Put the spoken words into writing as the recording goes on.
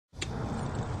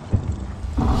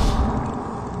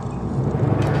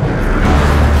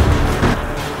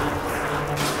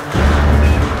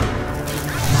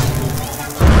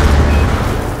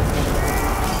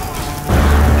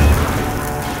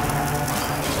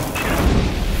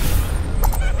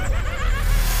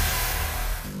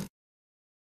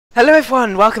Hello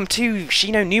everyone, welcome to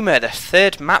Shi No Numa, the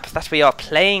third map that we are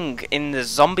playing in the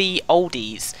zombie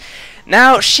oldies.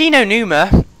 Now, Shi No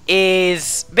Numa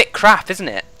is a bit crap, isn't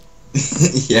it?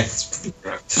 Yeah, it's pretty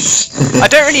crap. I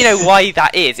don't really know why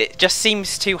that is, it just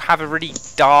seems to have a really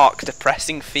dark,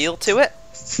 depressing feel to it.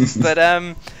 But,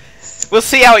 we'll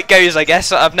see how it goes, I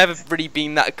guess. I've never really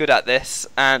been that good at this,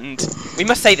 and we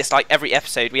must say this like every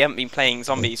episode, we haven't been playing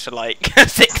zombies for like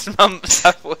 6 months,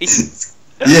 have we?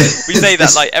 Yeah. We say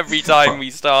that like every time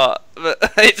we start, but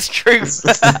it's true.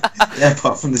 Yeah,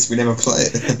 apart from this, we never play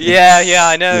it. Yeah,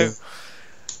 I know.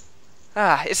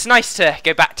 Yeah. It's nice to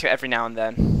go back to it every now and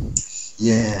then.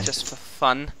 Yeah. Just for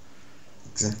fun.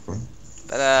 Exactly.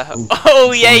 But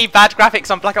oh yay, bad graphics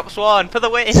on Black Ops 1 for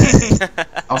the win.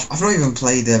 I've not even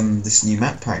played this new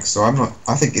map pack, so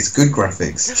I think it's good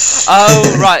graphics.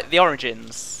 Oh right, the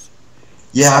Origins.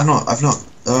 Yeah, I've not.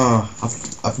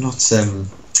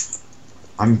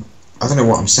 I don't know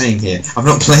what I'm saying here. I've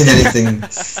not played anything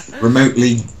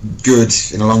remotely good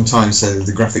in a long time, so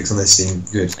the graphics on this seem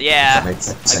good. Yeah, that makes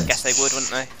sense. I guess they would, wouldn't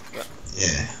they? But...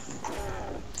 Yeah.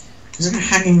 Is there a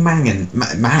hanging man?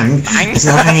 Mang? Is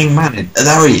there a hanging man?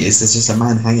 There he is. There's just a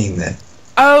man hanging there.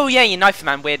 Oh yeah, your knife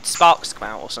man. Weird sparks come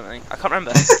out or something. I can't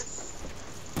remember.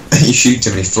 You shoot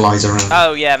him and he flies around.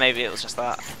 Oh yeah, maybe it was just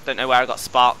that. Don't know where I got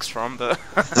sparks from, but.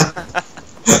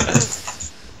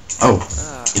 Oh,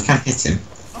 you can't hit him.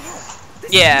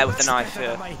 Yeah, with the knife.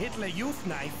 Yeah.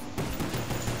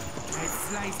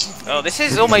 Oh, this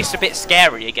is almost a bit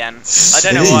scary again. I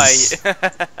don't know why.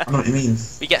 I know what you mean.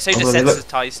 We get so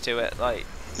desensitized to it, like.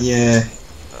 Yeah.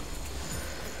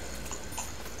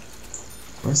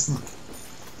 Where's that?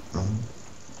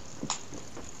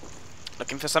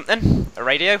 Looking for something? A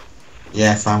radio?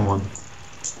 Yeah, found one.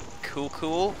 Cool.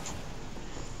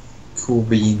 Cool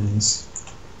beans.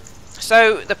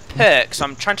 So, the perks,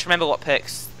 I'm trying to remember what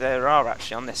perks there are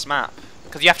actually on this map.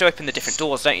 Because you have to open the different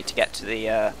doors, don't you, to get to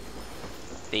the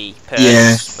perks.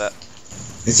 Yeah. But...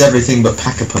 It's everything but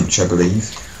Pack-a-Punch, I believe.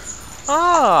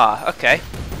 Ah, okay.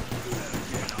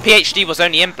 PhD was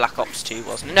only in Black Ops 2,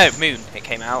 wasn't it? No, Moon, it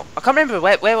came out. I can't remember,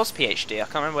 where was PhD? I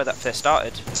can't remember where that first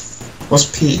started.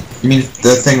 What's P? You mean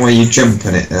the thing where you jump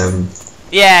in it?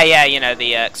 Yeah, you know,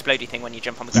 the explodey thing when you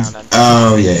jump on the ground. And...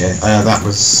 Oh, yeah. That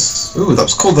was... Ooh, that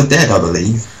was called The Dead, I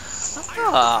believe.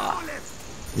 Ah.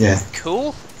 Yeah.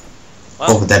 Cool. Well,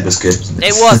 Call the Dead was good, wasn't it?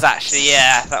 It was, actually,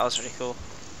 yeah. That was really cool.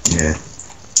 Yeah.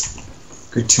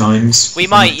 Good times. We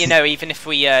might, you know, even if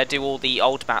we do all the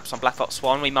old maps on Black Ops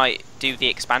 1, we might do the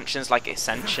expansions like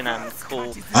Ascension and Call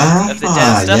of the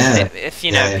Dead stuff. Yeah. If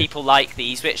you know, people like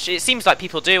these, which it seems like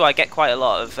people do. I get quite a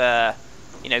lot of...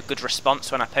 you know, good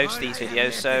response when I post these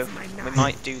videos, so we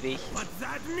might do the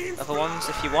other ones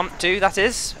if you want to, that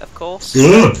is, of course.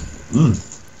 Good!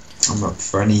 I'm up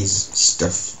for any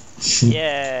stuff.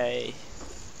 Yay.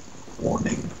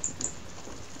 Warning.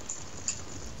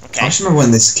 Okay. I just remember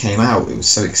when this came out, it was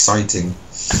so exciting.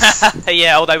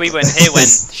 Yeah, although we weren't here when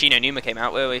Shi No Numa came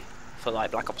out, were we? For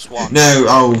like Black Ops 1.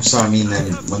 No, sorry, I mean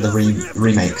when the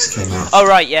remakes came out. Oh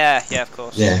right, yeah, of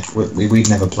course. Yeah, we've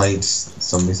never played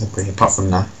zombies apart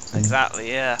from that. Exactly,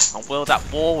 yeah. On World at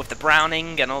War with the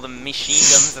Browning and all the machine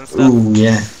guns and stuff. Ooh,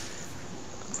 yeah.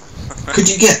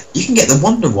 You can get the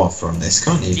Wonder Waffle on this,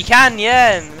 can't you? You can,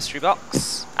 yeah, in the mystery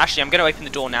box. Actually, I'm going to open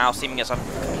the door now, seeing as I've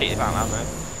completely found out now.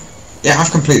 Yeah, I've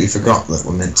completely forgot that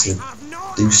we're meant to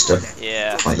do stuff.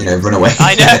 Yeah. Like, you know, run away.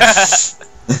 I know.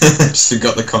 Just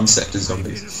forgot the concept of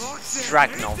zombies.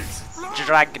 Dragnov.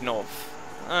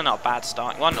 Oh, not a bad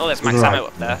starting one. Oh, there's max ammo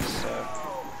up there, so...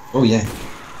 Oh, yeah.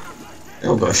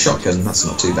 Oh, got a shotgun, that's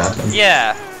not too bad.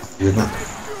 Yeah. Happy with that.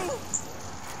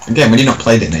 Again, when you've not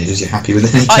played it in ages, you're happy with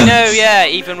any gun. I know, yeah,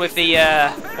 even with the,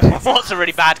 what's a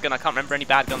really bad gun? I can't remember any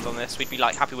bad guns on this. We'd be,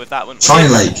 like, happy with that, wouldn't we? China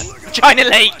Lake! China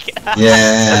Lake!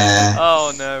 Yeah!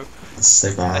 Oh, no. That's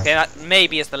so bad. Okay, that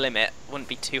maybe is the limit. Wouldn't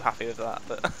be too happy with that,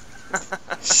 but...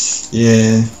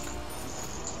 Yeah.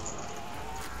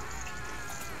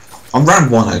 On round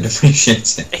 1, I'd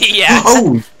appreciate it. Yeah.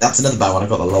 Oh, that's another bad one. I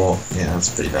got the law. Yeah,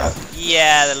 that's pretty bad.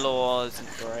 Yeah, the law isn't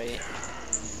great.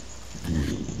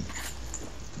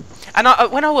 And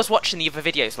when I was watching the other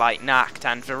videos like Nacked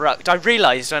and Verrucked, I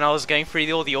realised when I was going through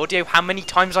all the audio how many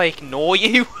times I ignore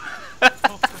you.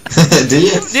 Do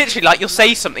you? Literally, like, you'll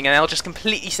say something and they'll just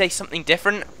completely say something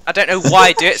different. I don't know why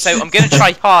I do it, so I'm going to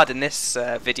try hard in this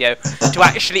video to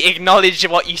actually acknowledge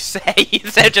what you say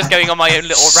instead of just going on my own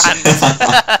little rant.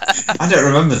 I don't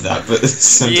remember that, but...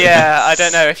 Yeah, I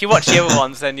don't know. If you watch the other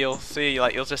ones, then you'll see,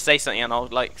 like, you'll just say something and I'll,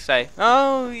 like, say,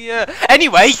 oh, yeah.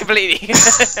 Anyway, completely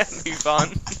move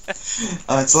on.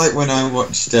 It's like when I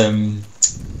watched...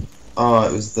 Oh,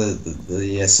 it was the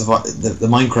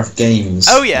Minecraft games.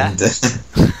 Oh yeah. And,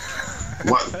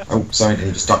 what? Oh, sorry,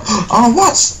 he just died. Oh,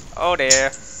 what? Oh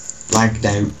dear. Lagged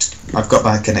out. I've got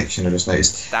bad connection. I just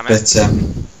noticed. Damn it. But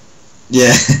yeah,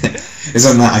 it's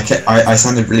on that. I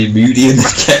sounded really moody, and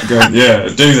I kept going, yeah,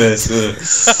 do this.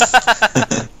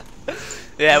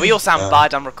 Yeah, we all sound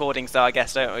bad on recordings, though, I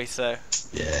guess, don't we? So.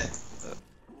 Yeah.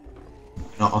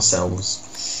 Not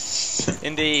ourselves.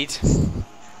 Indeed.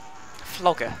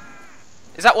 Flogger.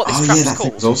 Is that what this trap's that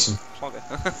called? thing was awesome. Flogger.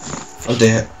 Oh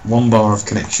dear, 1 bar of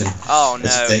connection. Oh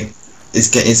no.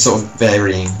 It's sort of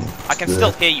varying. I can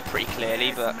still hear you pretty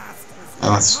clearly, but.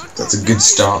 Oh, that's a good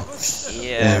start.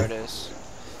 Yeah, it is.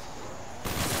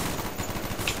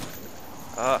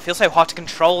 Oh, it feels so hard to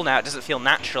control now. It doesn't feel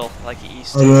natural like it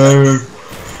used to. Hello.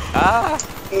 Ah.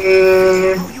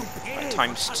 Right,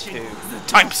 ×2.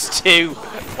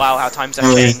 ×2. Wow, how times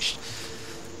have changed.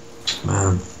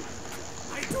 Man.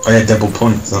 Oh yeah, double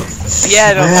point. So.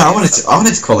 Yeah, no, I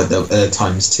wanted to call it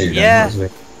 ×2. Yeah.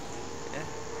 Then,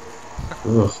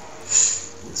 ugh.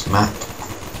 This map.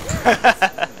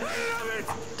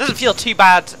 Doesn't feel too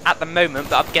bad at the moment,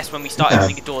 but I guess when we start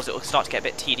opening the doors, it will start to get a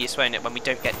bit tedious, won't it? When we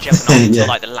don't get jumping on until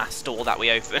like the last door that we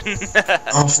open.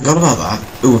 Oh, I forgot about that.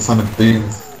 Ooh, I found a boom.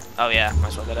 Oh yeah, might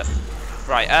as well get it.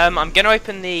 Right, I'm gonna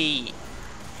open the.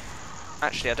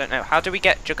 Actually, I don't know. How do we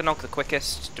get Juggernog the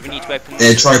quickest? Do we need to open?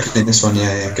 Yeah, try opening this one.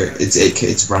 Yeah, go.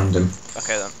 It's random.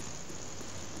 Okay then.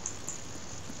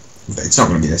 But it's not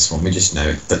going to be this one. We just know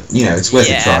it. But you know, it's worth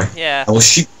a try. Yeah. I will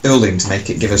shoot building to make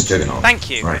it give us Juggernog. Thank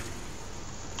you. Right.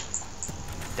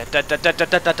 Da, da, da, da,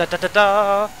 da, da, da, da, da,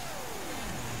 da.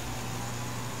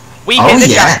 We Oh, hit the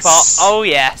yes. jackpot. Oh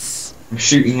yes. I'm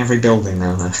shooting every building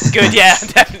now. Good. Yeah,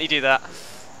 definitely do that.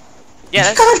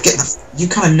 Yeah. You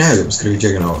kind of know it was going to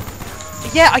be Juggernog.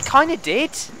 Yeah, I kind of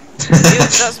did.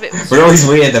 That's a bit We're always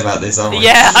weird about this, aren't we?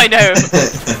 Yeah, I know.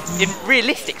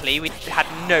 Realistically, we had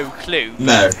no clue.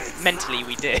 No. Mentally,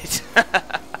 we did.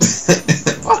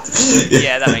 What?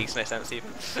 Yeah, that makes no sense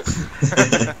even.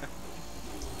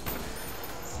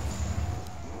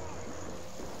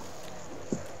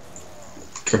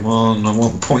 Come on, I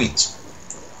want points.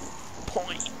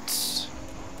 Points.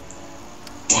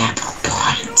 Double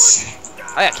points.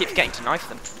 Oh yeah, I keep forgetting to knife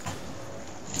them.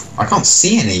 I can't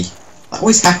see any. That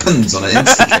always happens on an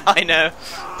instant. I know.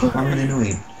 How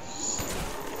annoying.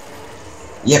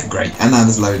 Yep, great. And now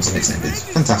there's loads and it's ended.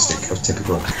 Fantastic. That was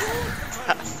typical.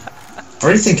 I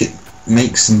really think it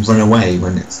makes them run away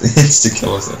when it's to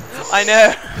kill us. I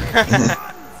know.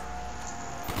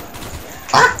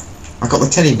 Ah! I got the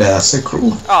teddy bear. That's so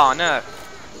cruel. Oh no.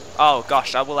 Oh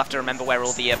gosh, I will have to remember where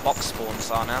all the box spawns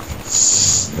are now.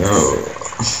 Oh,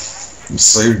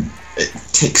 it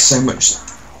takes so much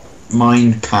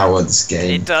mind power. This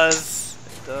game. It does.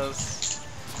 It does.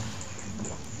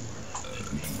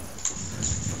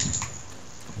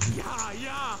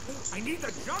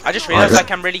 I just realised I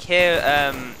can really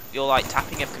hear your like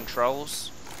tapping of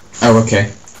controls. Oh,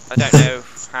 okay. I don't know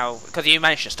how, because you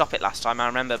managed to stop it last time, I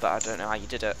remember, but I don't know how you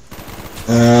did it.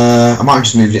 I might have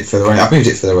just moved it further away. I've moved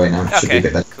it further away now. Should be a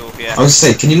bit better. Cool, yeah. I was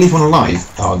saying, can you leave one alive?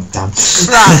 Oh, damn.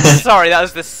 Crap, sorry, that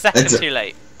was the second too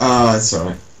late. Oh, that's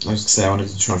alright. I was going to say, I wanted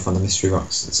to try and find the mystery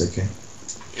box. It's okay.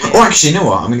 Yeah. Oh, actually, you know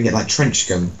what? I'm going to get that trench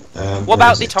gun. What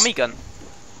about the Tommy gun?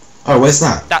 Oh, where's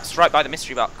that? That's right by the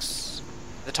mystery box.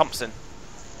 The Thompson.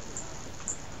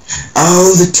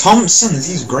 Oh, the Thompson! This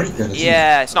is a great gun, isn't it?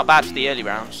 Yeah, it's not bad for the early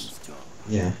rounds.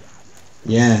 Yeah.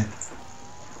 Yeah.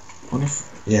 Wonder if...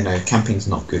 Yeah, no, camping's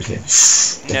not good here.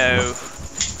 No.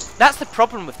 That's the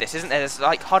problem with this, isn't there? There's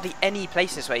like hardly any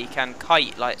places where you can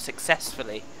kite like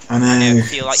successfully. I know. And you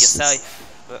feel like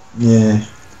yourself. But... Yeah.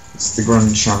 It's the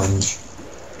grand challenge.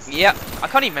 Yeah, I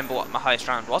can't even remember what my highest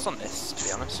round was on this, to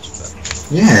be honest.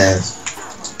 But... Yeah.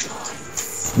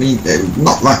 I mean,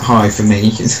 not that high for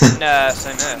me. No,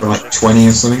 same here. For like 20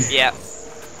 or something. Yeah.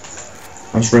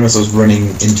 I just realised I was running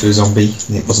into a zombie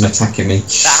and it wasn't attacking me.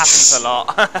 That happens a lot.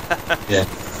 Yeah.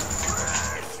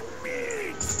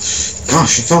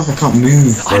 Gosh, I feel like I can't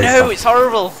move. I know, it's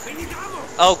horrible.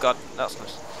 Oh god, that's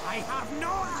nice.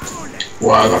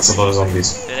 Wow, that's a lot of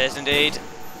zombies. It is indeed.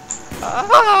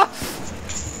 Ah!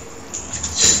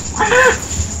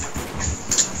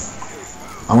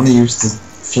 I want to use the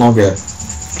flogger.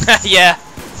 Yeah.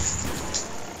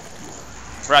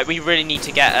 Right, we really need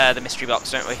to get the mystery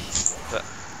box, don't we? But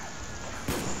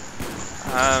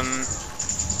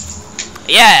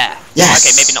yeah. Yes.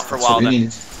 Okay, maybe not for a while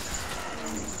then.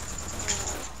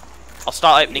 I'll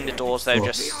start opening the doors though,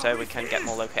 just so we can get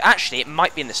more located. Actually, it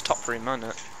might be in this top room,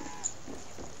 mightn't it?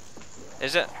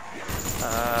 Is it?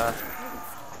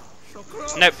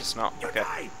 Nope, it's not. Okay.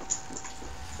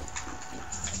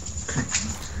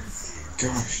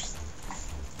 Gosh.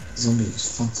 Zombie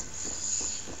is fun.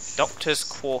 Doctor's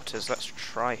quarters. Let's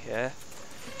try here.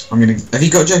 Have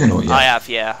you got Juggernaut yet? I have,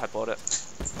 yeah. I bought it.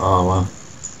 Oh, wow.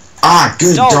 Ah,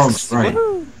 good dogs, right.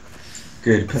 Woohoo!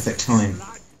 Good, perfect time.